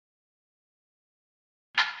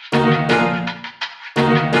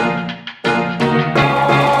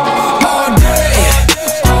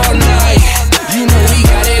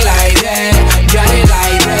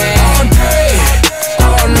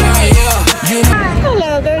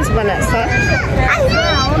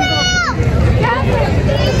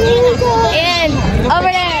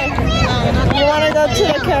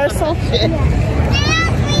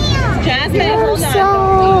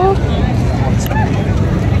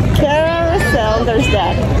and there's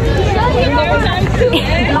Dad.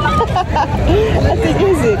 I think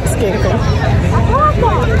he's escaping.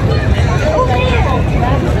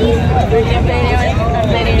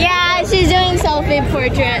 Yeah, she's doing selfie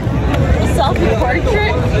portrait. Selfie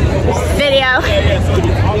portrait? Video.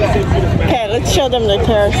 Okay, let's show them the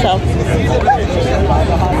carousel.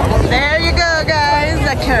 There you go, guys,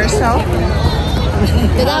 the carousel.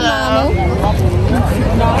 Did that mama?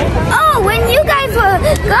 Oh, when you guys were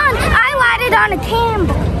gone, I lighted on a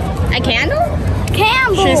candle. A candle?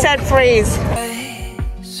 Candle. She said freeze.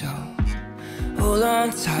 So hold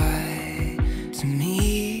on tight to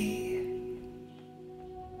me.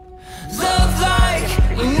 Love like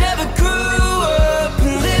you never grew up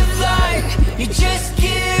and live like you just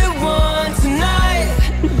get one tonight.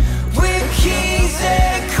 We're kings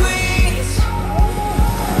and queens.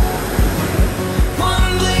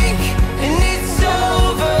 One blink and it's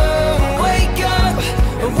over. Wake up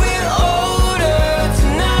and we're older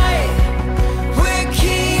tonight. We're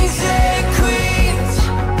kings and queens.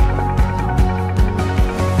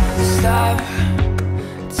 Stop,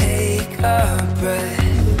 take a breath,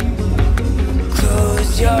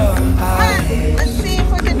 close your eyes. Let's see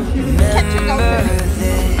if we can catch it Remember open.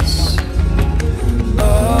 this. Oh,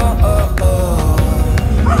 oh, oh.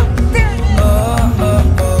 Oh,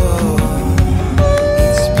 oh, oh.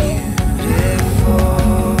 It's beautiful.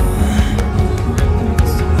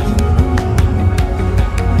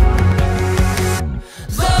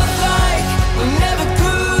 Love like we never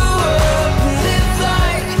grew up and live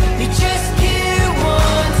like you just get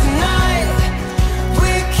one tonight.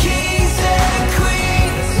 We're kings and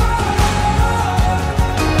queens.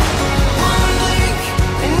 One blink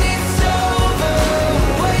and it's over.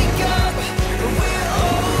 Wake up and we're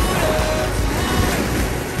older.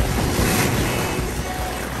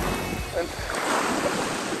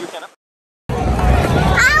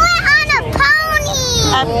 I went on a pony.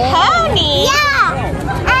 A pony? Yeah.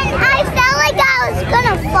 And I felt like I was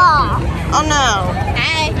gonna fall. Oh no.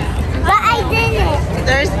 But I didn't.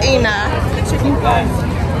 There's Ina.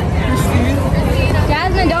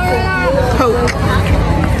 Jasmine, don't run off. Poke.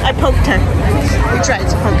 I poked her. We tried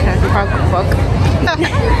to poke her. Poke.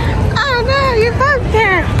 Oh no, you poked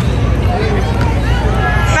her.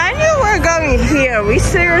 If I knew we were going here, we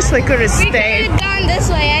seriously could have We could stayed. have gone this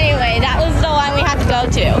way anyway. That was the one we had to go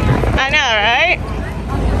to. I know, right?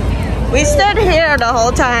 We stood here the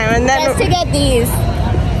whole time, and Just to then get these.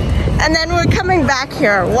 we're coming back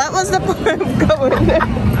here. What was the point of going there?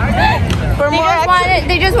 For more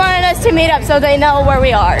They just wanted us to meet up so they know where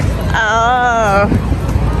we are. Oh.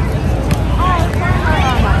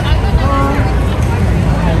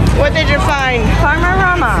 What did you find?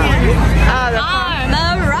 Farmerama. Oh, the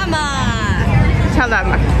Farmarama. Tell them.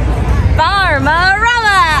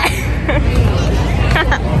 Farmarama.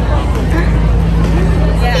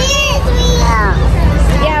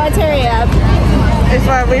 Yeah, let's hurry up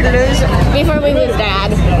Before we lose. before we lose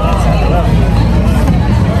Dad.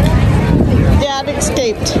 Dad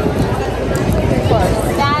escaped.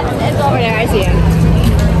 Dad is over there. I see him.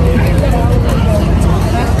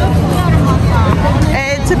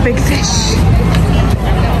 It's a big fish.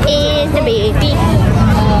 It's the big fish.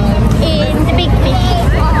 It's the big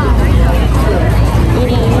fish.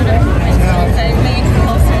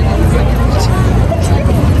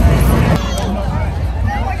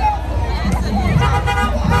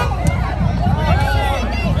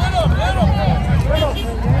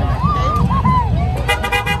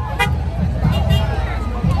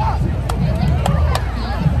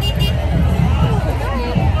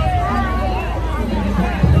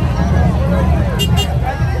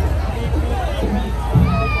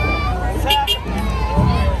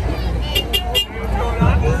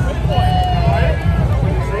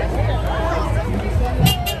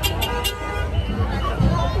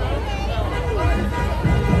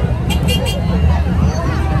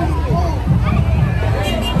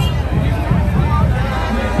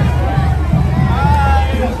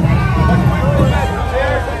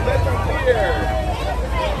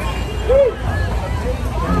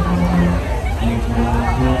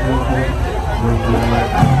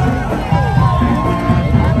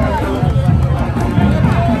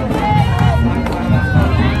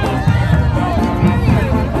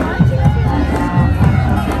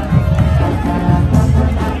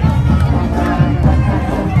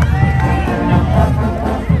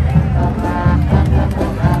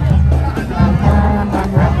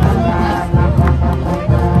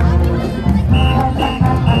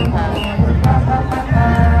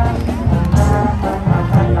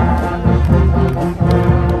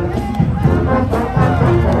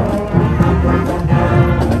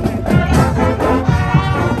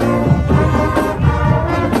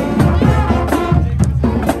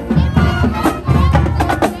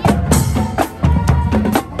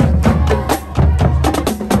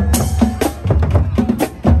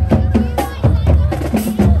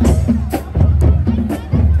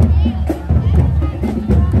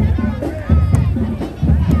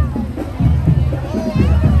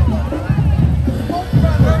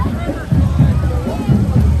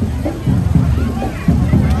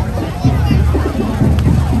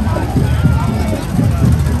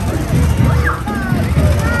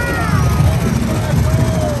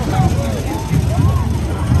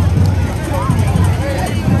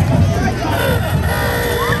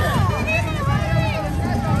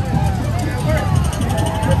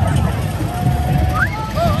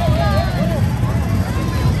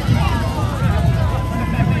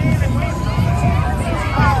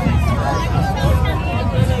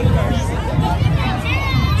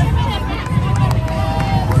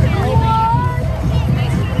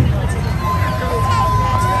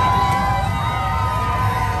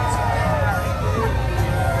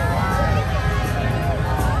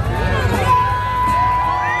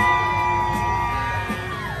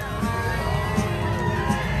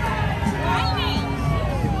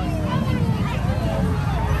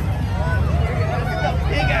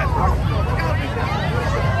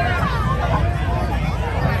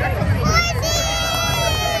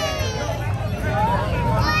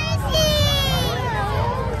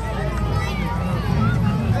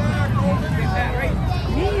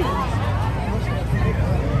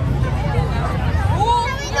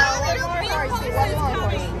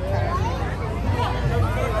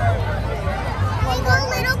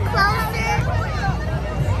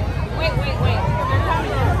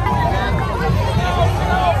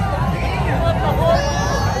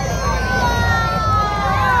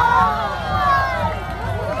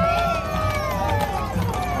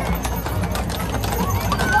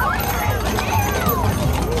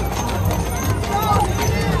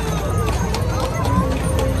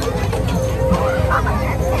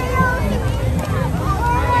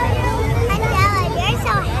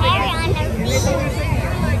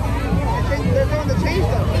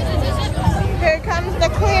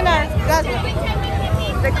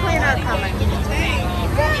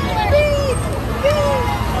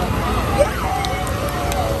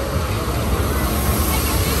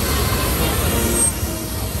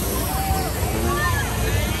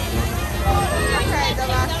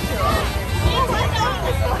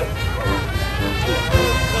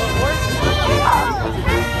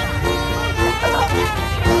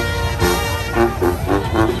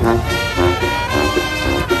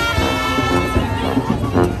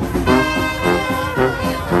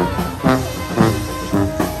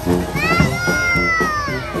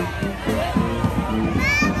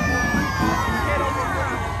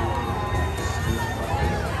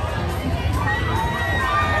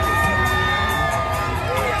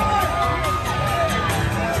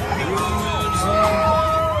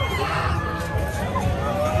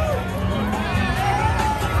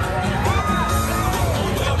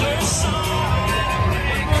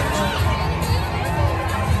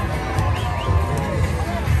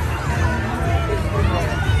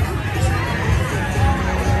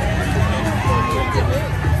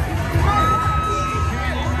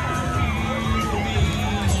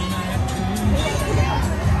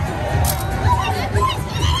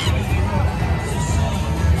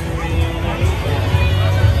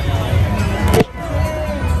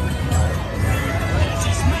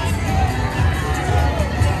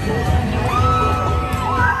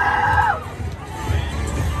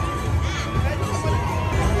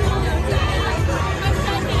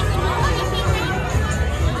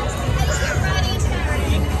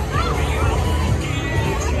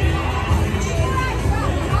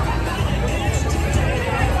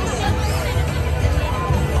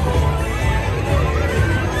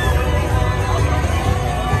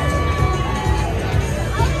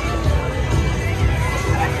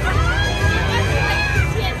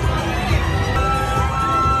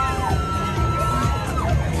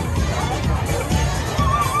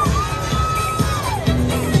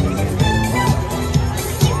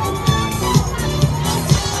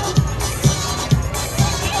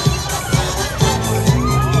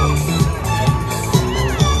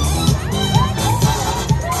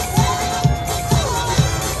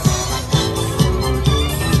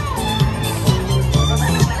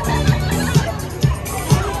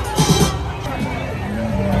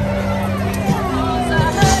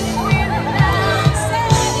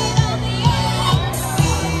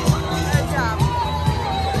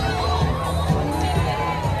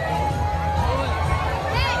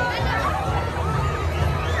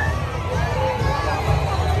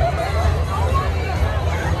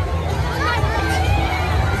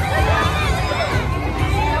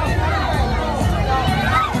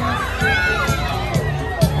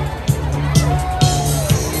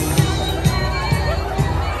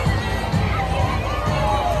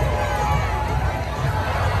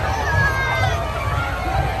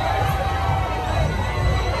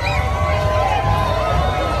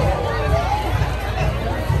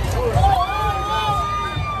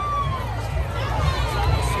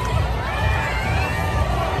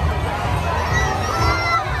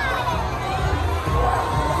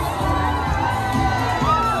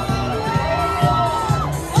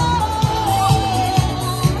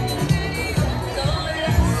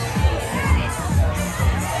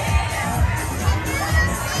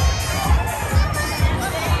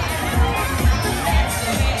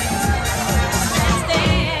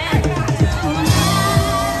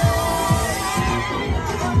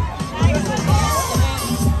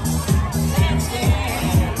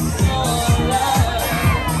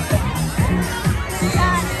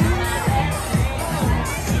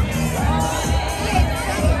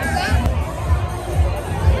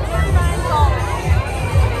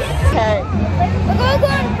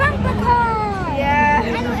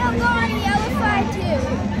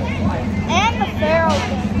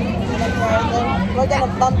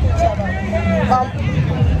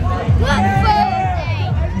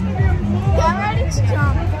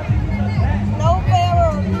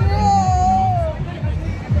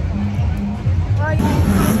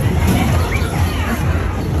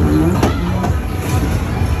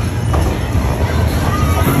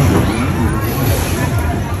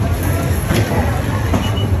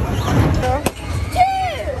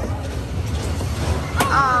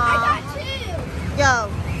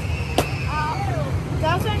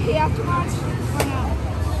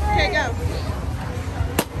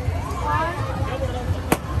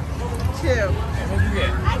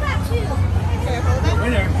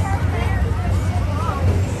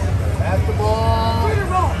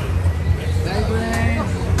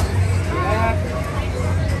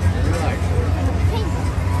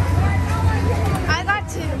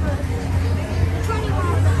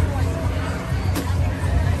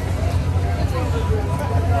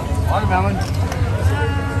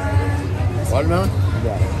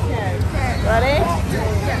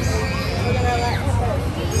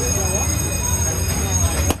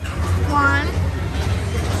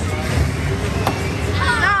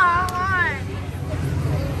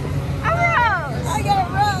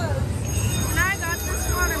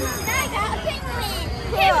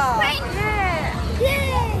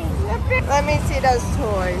 Let me see those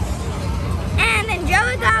toys. And then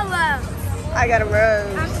Joey got Rose. I got a I'm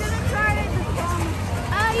rose. gonna try to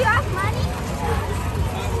you have money?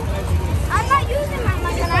 I'm not using my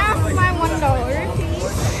money. Can I have my $1, please?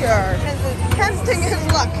 Sure. This is testing his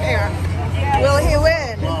luck here. Will he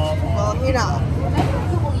win? Will he not? Remember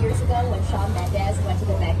a couple years ago when Shawn Mendes went to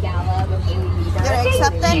the Met Gala with Hailey Bieber? Gonna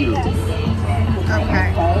accept it?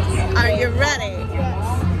 Okay. Are you ready?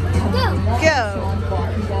 Go.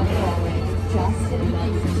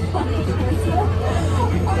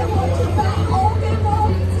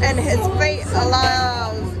 And his fate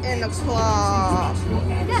allows in the claw.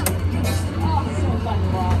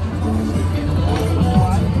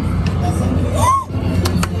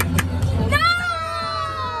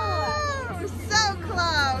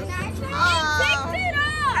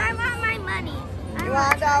 You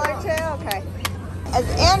want $1 too? Okay. As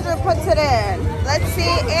Andrew puts it in, let's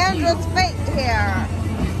see Andrew's fate here.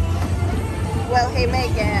 Will he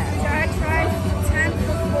make it? Should I try 10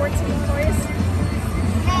 for 14, please?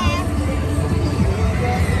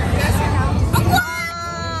 Oh,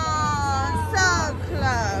 so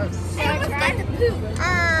close. I almost got the poop.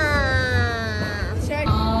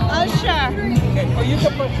 Oh, sure. Oh, you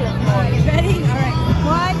can put your phone. Ready? All right.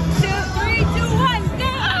 1, 2, 3, 2, 1,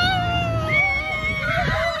 go!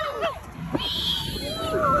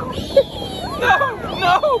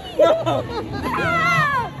 No!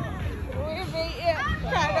 We beat you,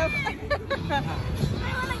 kind of.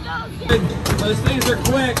 Those things are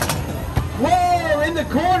quick. Whoa, in the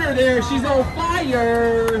corner there, she's on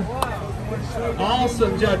fire.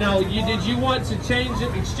 Awesome, Joe. Now, did you want to exchange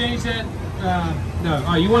that? No.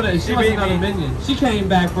 Oh, you want to? She wants another minion. She came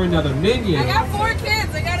back for another minion. I got 4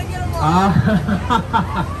 kids. I gotta get them all.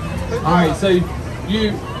 All right, so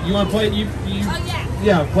you want to play? You Oh yeah.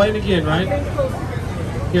 yeah, play it again, right?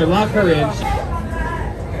 Here, lock her in.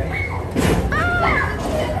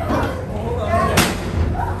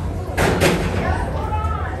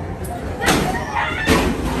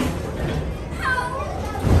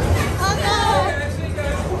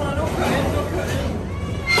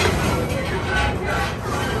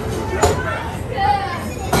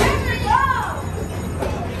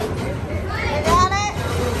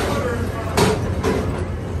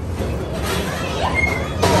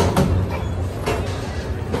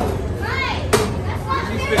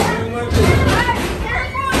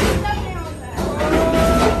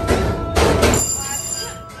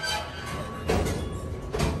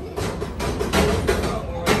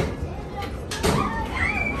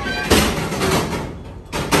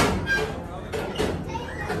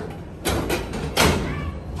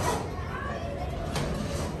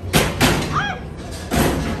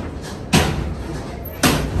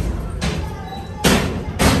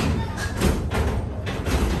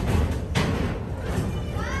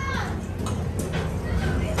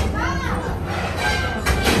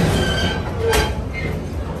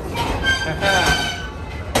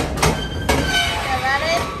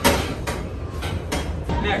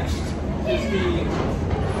 Next is the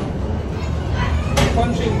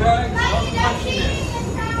punching bag of punchiness.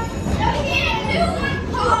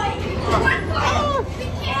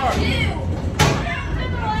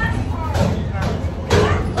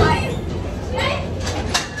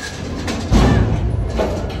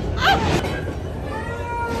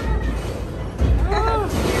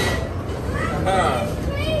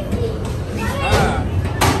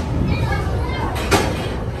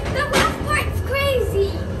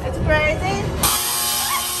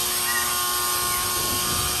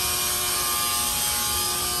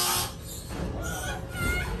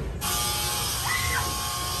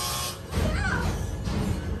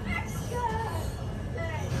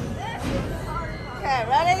 Okay,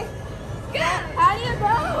 ready? How do you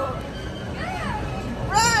go?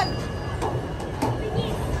 Run!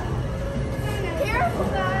 Careful,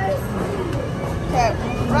 guys. Okay,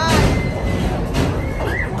 run!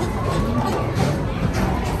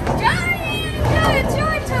 Johnny, no, it's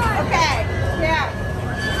your turn. Okay, yeah.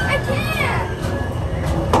 I can't.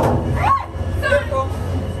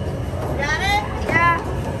 Got it? Yeah.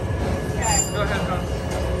 Okay, Go ahead, hon.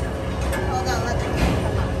 hold on, let the kid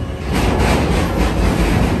come up.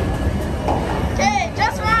 Okay,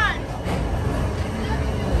 just run!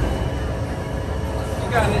 You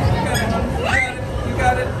got it. You got it, hon. You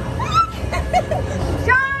got it.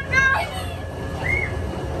 John, go!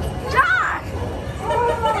 John!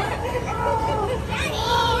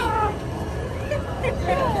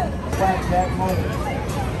 Back that move.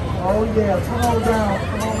 Oh yeah, come on down,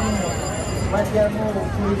 come on in. Back that move,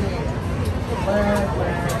 please. Back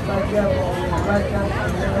that move, back that move.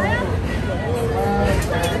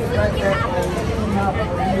 Back that move. Come out,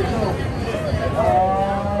 here you go.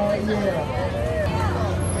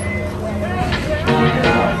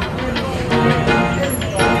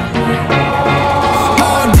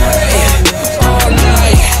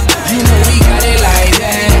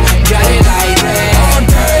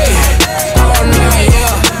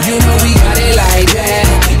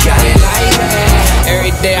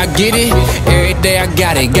 get it. Every day I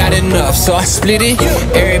got enough, so I split it.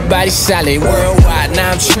 Everybody solid, worldwide,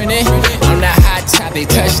 now I'm trending. I'm that hot topic,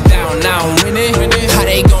 touchdown, now I'm winning. How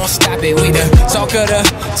they gon' stop it? We the talk of the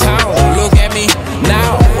town. Look at me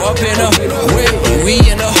now, up in the way, we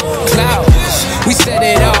in the clouds. We set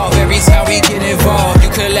it off every time we get involved.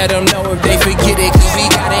 You could let them know if they forget it, cause we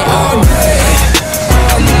got it all day,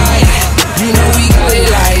 all night. You know we got it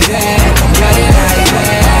like that, got it like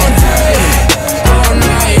that. All day, all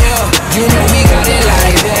night, yeah. You know we got it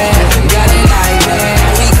like that, got it like that.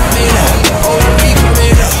 We coming up, oh yeah, we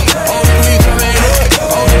coming up, oh yeah, we coming up,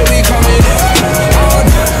 oh yeah, we coming up. All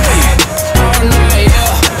day, all night,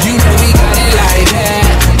 yeah. You know we got it like that,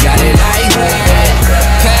 got it like that.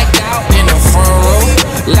 Packed out in the front row,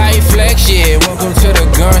 light flex, yeah. Welcome to the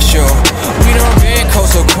gun show. We done been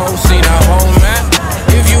coast to coast, seen our whole map.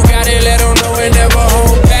 If you got it, let them know and never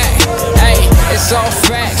hold back. Hey, it's all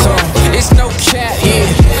facts, it's no cap, yeah.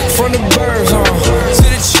 From the burbs, to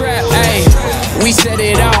the trap, hey. We set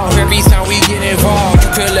it off every time we get involved. You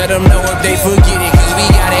could let them know if they forget it, cause we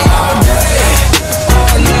got it all day,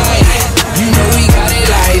 all night. You know we got it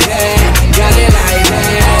like that, got it like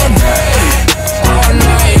that. All day, all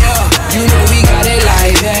night, yeah. You know we got it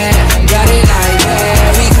like that, got it like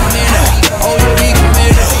that. We coming up, oh yeah, we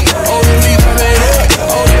coming up, oh yeah, we coming up,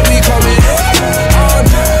 oh yeah, we coming up. All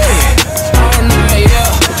day, all night,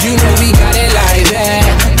 yeah. You know we got it like that,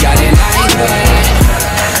 got it like that.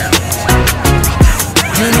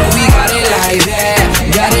 You know we got it like that.